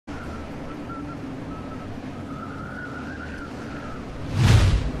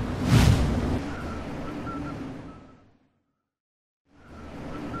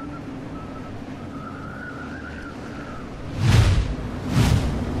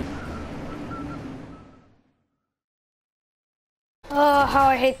how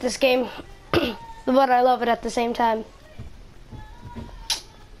I hate this game, but I love it at the same time.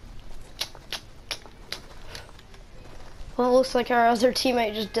 Well, it looks like our other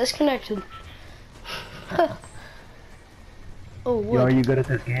teammate just disconnected. Oh, wood. Yo, are you good at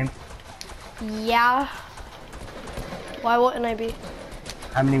this game? Yeah. Why wouldn't I be?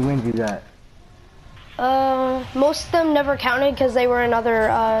 How many wins you got? Most of them never counted because they were in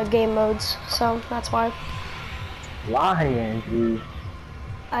other game modes, so that's why. Lying, dude.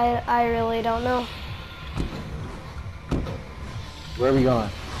 I really don't know. Where are we going?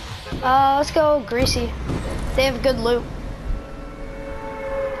 Let's go Greasy. They have good loot.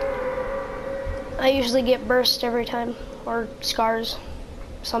 I usually get burst every time, or scars,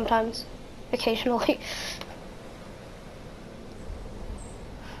 sometimes, occasionally.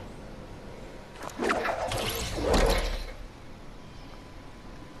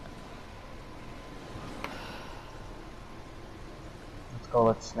 Let's go,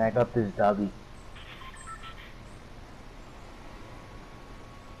 let's snag up this dubby.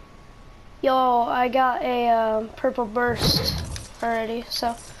 Yo, I got a purple burst already,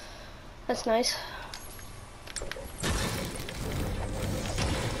 so that's nice.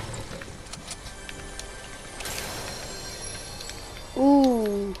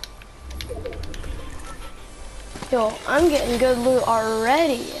 Ooh. Yo, I'm getting good loot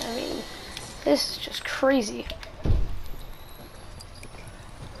already. I mean, this is just crazy.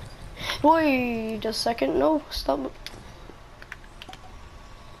 Wait a second. No, stop.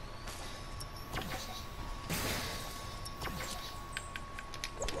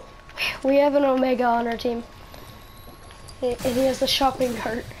 We have an Omega on our team. And he has the shopping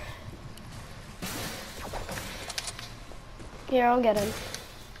cart. Here, I'll get him.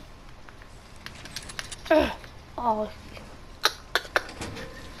 Oh.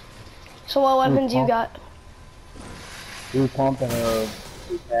 So what weapons you got? 2 pump and a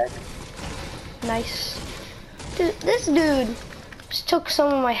 2 pack. Nice. Dude, this dude just took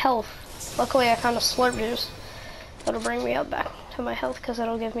some of my health. Luckily I found a slurp juice. That'll bring me up back to my health because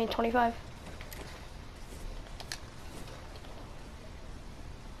that'll give me 25.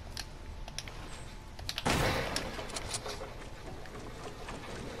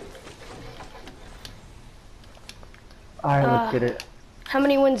 Alright, let's get it. How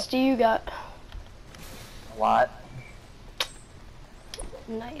many wins do you got? A lot.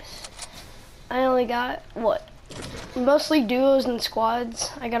 Nice. I only got, what? Mostly duos and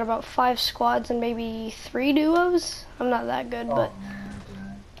squads. I got about 5 squads and maybe 3 duos. I'm not that good, but...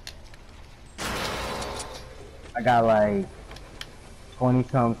 Man. I got like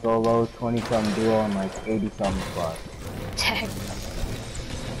 20-some solos, 20-some duo, and like 80-some squads. Dang.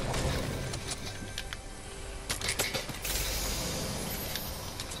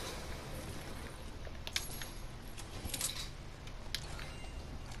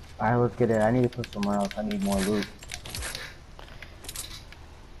 Alright, let's get it. I need to put somewhere else. I need more loot.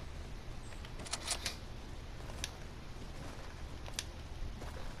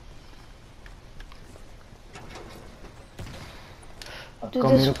 Dude,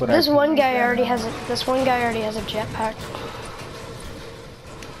 this one guy already has a jetpack.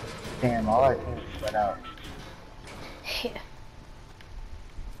 Damn, all our teams spread out. Yeah.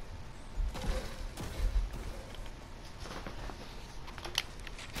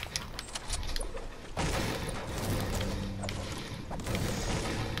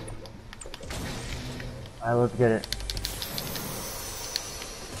 Alright, let's get it.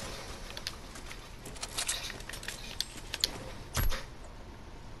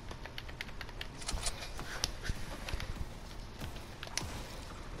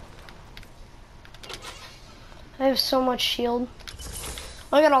 I have so much shield.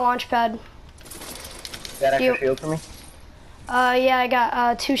 I got a launch pad. Got extra shield for me? Yeah, I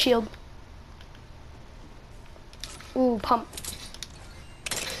got 2 shield. Ooh, pump.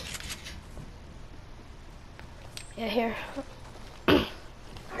 Yeah, here.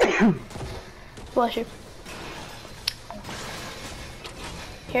 Bless you.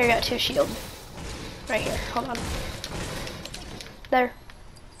 Here, I got 2 shield. Right here, hold on. There.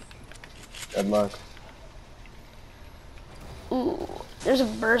 Good luck. Ooh, there's a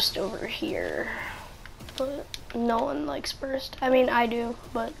burst over here. But no one likes burst. I mean, I do,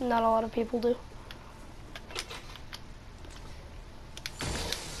 but not a lot of people do.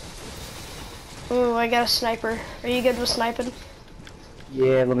 Ooh, I got a sniper. Are you good with sniping?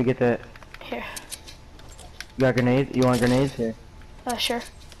 Yeah, let me get that. Here. You got grenades? You want grenades? Here. Sure.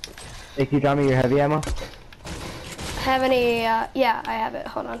 Hey, can you drop me your heavy ammo? Have any, yeah, I have it.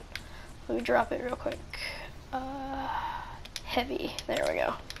 Hold on. Let me drop it real quick. Heavy. There we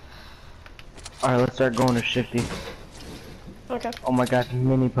go. Alright, let's start going to shifty. Okay. Oh my god,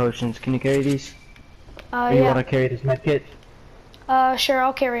 mini potions. Can you carry these? Or you Yeah. want to carry this med kit? Sure,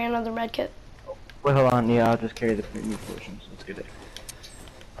 I'll carry another med kit. Wait, hold on. Yeah, I'll just carry the mini potions. Let's get it.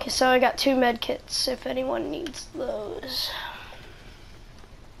 Okay, so I got 2 med kits if anyone needs those.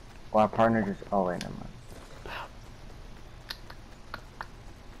 Well, our partner just. Oh, wait, never mind.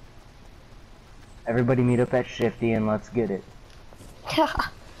 Everybody meet up at Shifty and let's get it.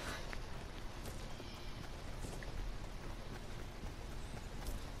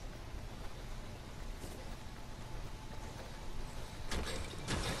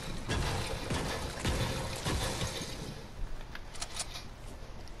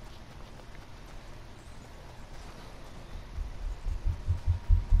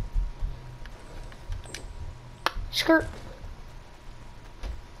 Skirt.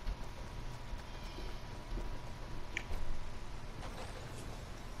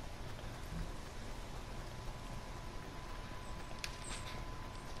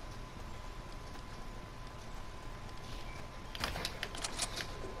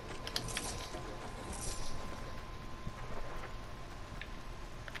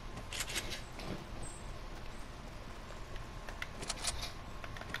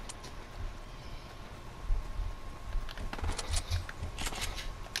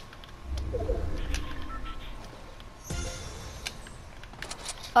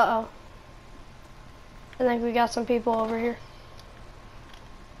 Uh-oh. I think we got some people over here.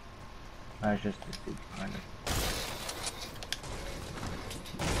 It's just this dude behind us.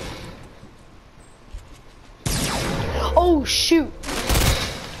 Oh, shoot.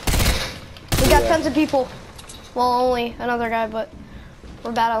 We got tons of people. Well, only another guy, but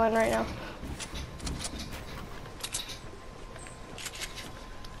we're battling right now.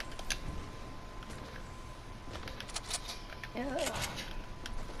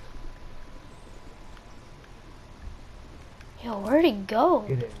 Yo, where'd he go?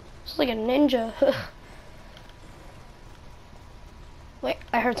 It's like a ninja. Wait,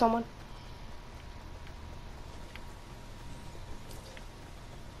 I heard someone.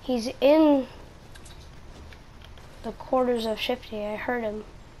 He's in the quarters of Shifty. I heard him.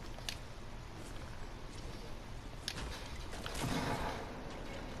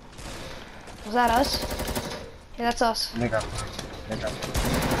 Was that us? Yeah, that's us.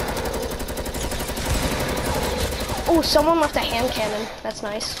 Oh, someone left a hand cannon. That's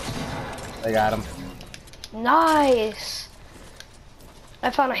nice. I got him. Nice. I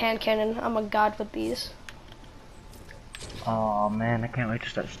found a hand cannon. I'm a god with these. Oh man, I can't wait to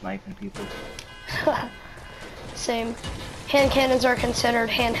start sniping people. Same. Hand cannons are considered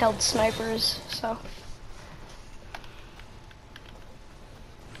handheld snipers, so.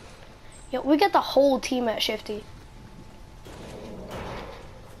 Yo, we got the whole team at Shifty.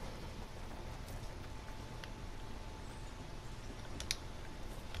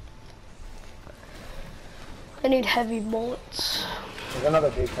 I need heavy bullets. There's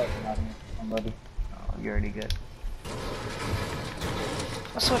another big person out here. Somebody. Oh, you're already good.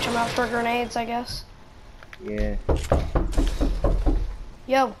 I'll switch them out for grenades, I guess. Yeah.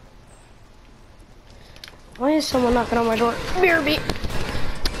 Yo. Why is someone knocking on my door? BRB.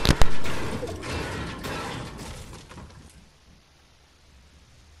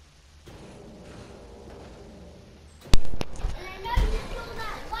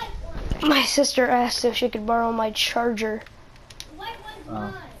 My sister asked if she could borrow my charger.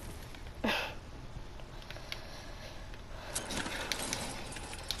 Oh.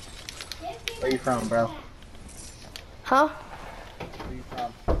 Where you from, bro? Huh? Where you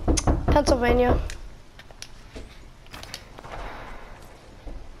from? Pennsylvania.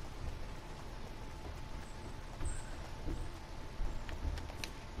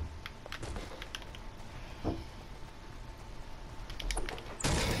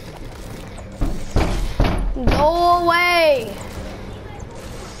 Go away!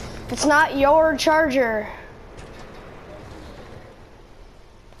 It's not your charger.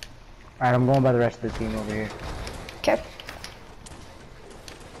 Alright, I'm going by the rest of the team over here. Okay.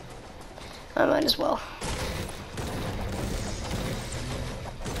 I might as well.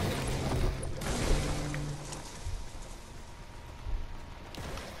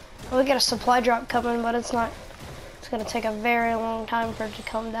 We got a supply drop coming, but it's not. It's gonna take a very long time for it to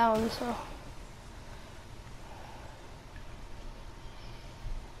come down, so.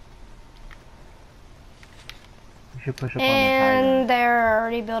 You should push up on And they're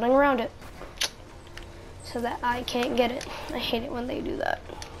already building around it, so that I can't get it. I hate it when they do that.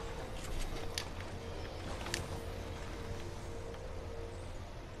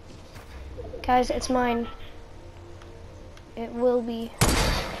 Guys, it's mine. It will be.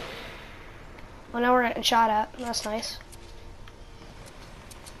 Well, now we're getting shot at. That's nice.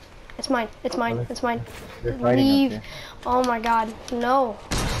 It's mine. It's mine. It's mine. They're fighting up Leave. there. Oh my god. No.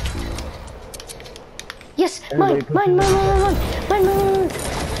 Yes. Everybody Mine. pushing Mine.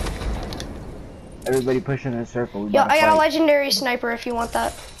 Everybody pushing in a circle. Yo, I got a legendary sniper if you want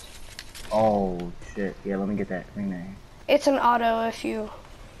that. Oh shit. Yeah, let me get that thing there. It's an auto if you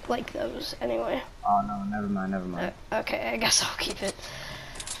like those anyway. Oh no, never mind. Okay, I guess I'll keep it.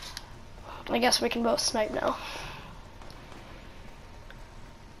 I guess we can both snipe now.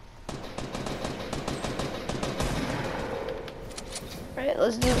 Alright,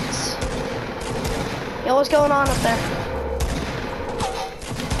 let's do this. Yo, what's going on up there?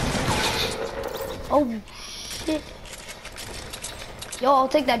 Oh, shit. Yo, I'll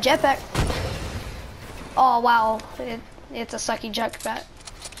take that jetpack. Oh, wow. It's a sucky jetpack.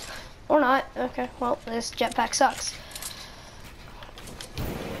 Or not. Okay, well, this jetpack sucks.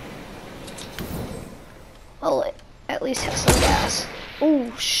 Well, it at least has some gas.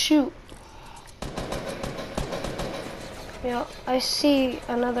 Oh, shoot. Yeah, I see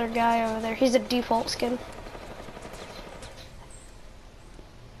another guy over there. He's a default skin.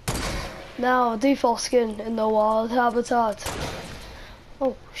 Now, default skin in the wild habitat.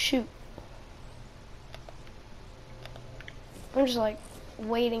 Oh, shoot. I'm just like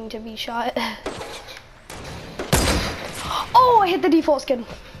waiting to be shot. Oh, I hit the default skin.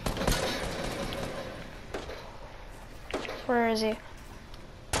 Where is he?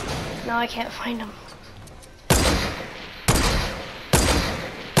 Now I can't find him.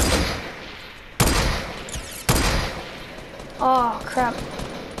 Oh, crap.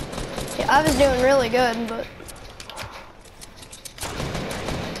 Yeah, I was doing really good, but...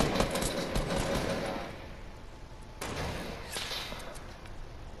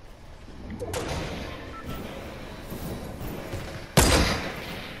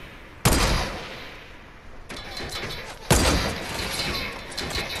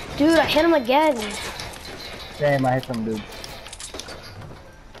 Dude, I hit him again. Damn, I hit some dude.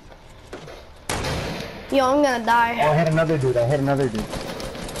 Yo, I'm gonna die. Oh, I hit another dude.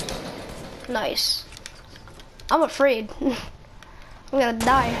 Nice. I'm afraid. I'm gonna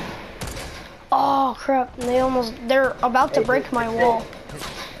die. Oh crap, they're about to break my wall.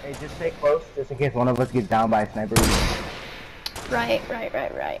 Hey, just stay close, just in case one of us gets down by a sniper. Right.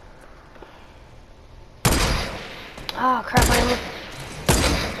 Oh crap,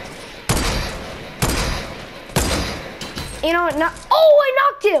 You know what, I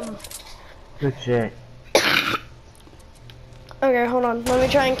knocked him! Good shit. Okay, hold on. Let me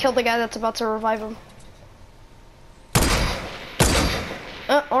try and kill the guy that's about to revive him.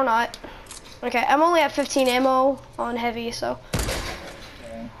 Or not. Okay, I'm only at 15 ammo on heavy, so.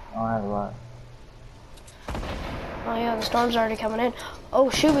 Okay, I don't have a lot. Oh yeah, the storm's already coming in.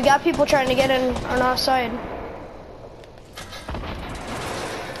 Oh shoot, we got people trying to get in on our side.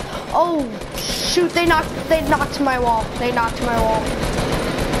 Oh shoot, they knocked my wall.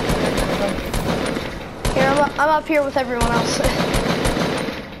 Here, I'm up here with everyone else.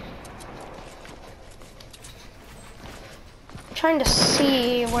 I'm trying to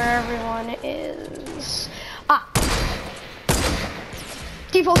see where everyone is. Ah!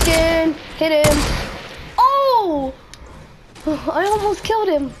 Default skin! Hit him! Oh! I almost killed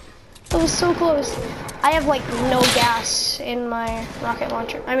him. That was so close. I have like no gas in my rocket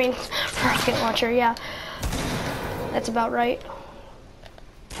launcher. I mean, rocket launcher, yeah. That's about right.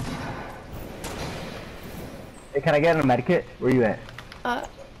 Hey, can I get a medkit? Where you at?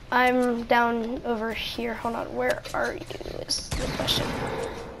 I'm down over here. Hold on, where are you is the question.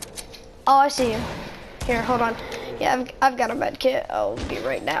 Oh, I see you. Here, hold on. Yeah, I've got a med kit. I'll be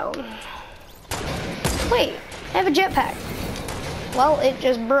right down. Wait, I have a jetpack. Well, it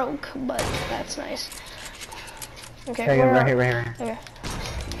just broke, but that's nice. Okay, hey, right here. Okay,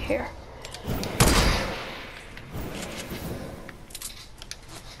 here.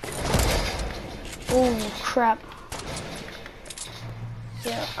 Oh, crap.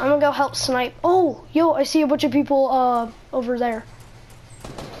 Yeah, I'm gonna go help snipe. Oh, yo, I see a bunch of people over there.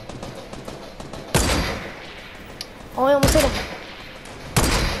 Oh, I almost hit him.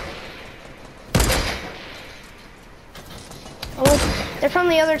 They're from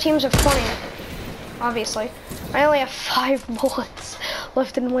the other teams of 20, obviously. I only have 5 bullets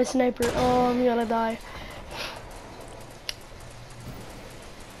left in my sniper. Oh, I'm gonna die.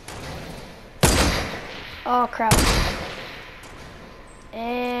 Oh, crap.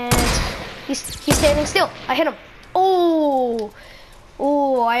 And he's standing still. I hit him. Oh,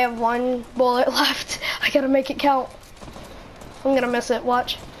 oh! I have 1 bullet left. I gotta make it count. I'm gonna miss it.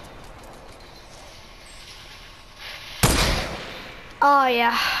 Watch. Oh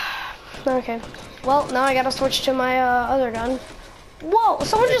yeah. Okay. Well, now I gotta switch to my other gun. Whoa,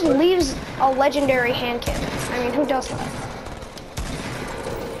 someone just leaves a legendary hand cannon. I mean, who does that?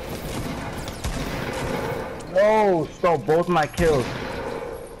 No, stole both my kills.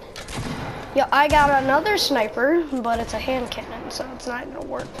 Yeah, I got another sniper, but it's a hand cannon, so it's not gonna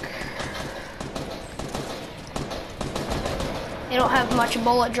work. They don't have much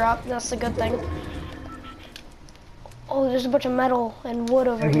bullet drop, that's the good thing. Oh, there's a bunch of metal and wood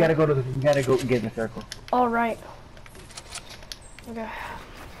over here. You gotta go get in the circle. All right. Okay,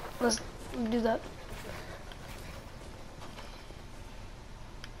 let's do that.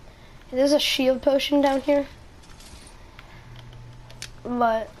 There's a shield potion down here,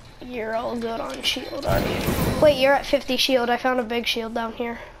 but you're all good on shield, aren't you? Wait, you're at 50 shield. I found a big shield down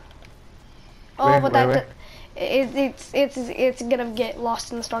here. Oh, but that it's gonna get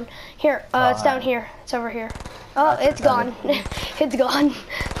lost in the storm. Here, it's down here. It's over here. Oh, it's gone. It's gone. You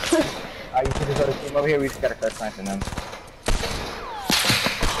should just go to team over here. We just gotta start sniping them.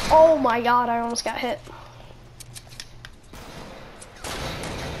 Oh my God! I almost got hit.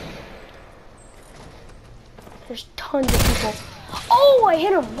 There's tons of people. Oh, I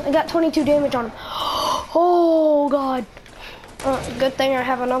hit him. I got 22 damage on him. Oh God. Good thing I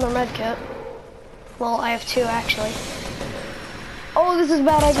have another med kit. Well, I have two actually. Oh, this is a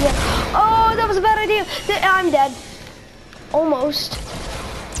bad idea. Oh, that was a bad idea. I'm dead. Almost.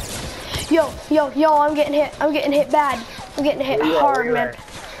 Yo, I'm getting hit. I'm getting hit bad. I'm getting hit hard, man.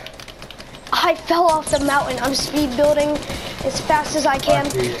 I fell off the mountain. I'm speed building as fast as I can.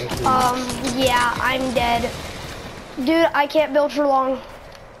 Yeah, I'm dead. Dude, I can't build for long.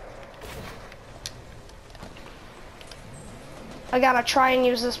 I gotta try and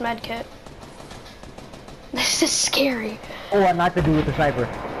use this med kit. This is scary. Oh, I knocked the dude with the sniper.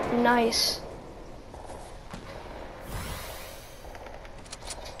 Nice.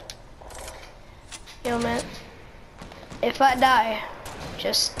 Yo, man. If I die,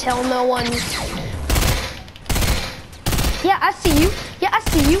 just tell no one. Yeah, I see you. Yeah, I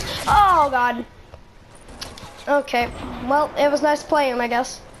see you. Oh, God. Okay. Well, it was nice playing, I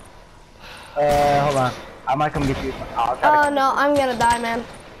guess. Hold on. I might come get you. Oh, no, I'm gonna die, man.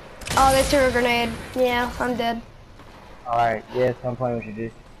 Oh, they threw a grenade. Yeah, I'm dead. Alright, yes, I'm playing with you,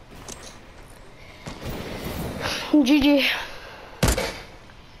 dude. GG.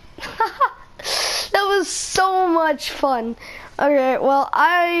 That was so much fun. Okay, well,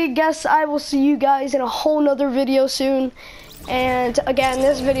 I guess I will see you guys in a whole nother video soon. And again,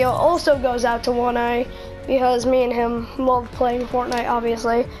 this video also goes out to One Eye because me and him love playing Fortnite,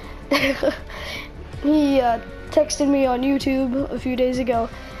 obviously. He texted me on YouTube a few days ago,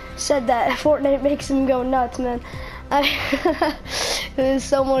 said that Fortnite makes him go nuts, man. It was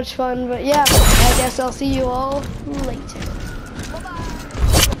so much fun, but yeah, I guess I'll see you all later. Bye-bye.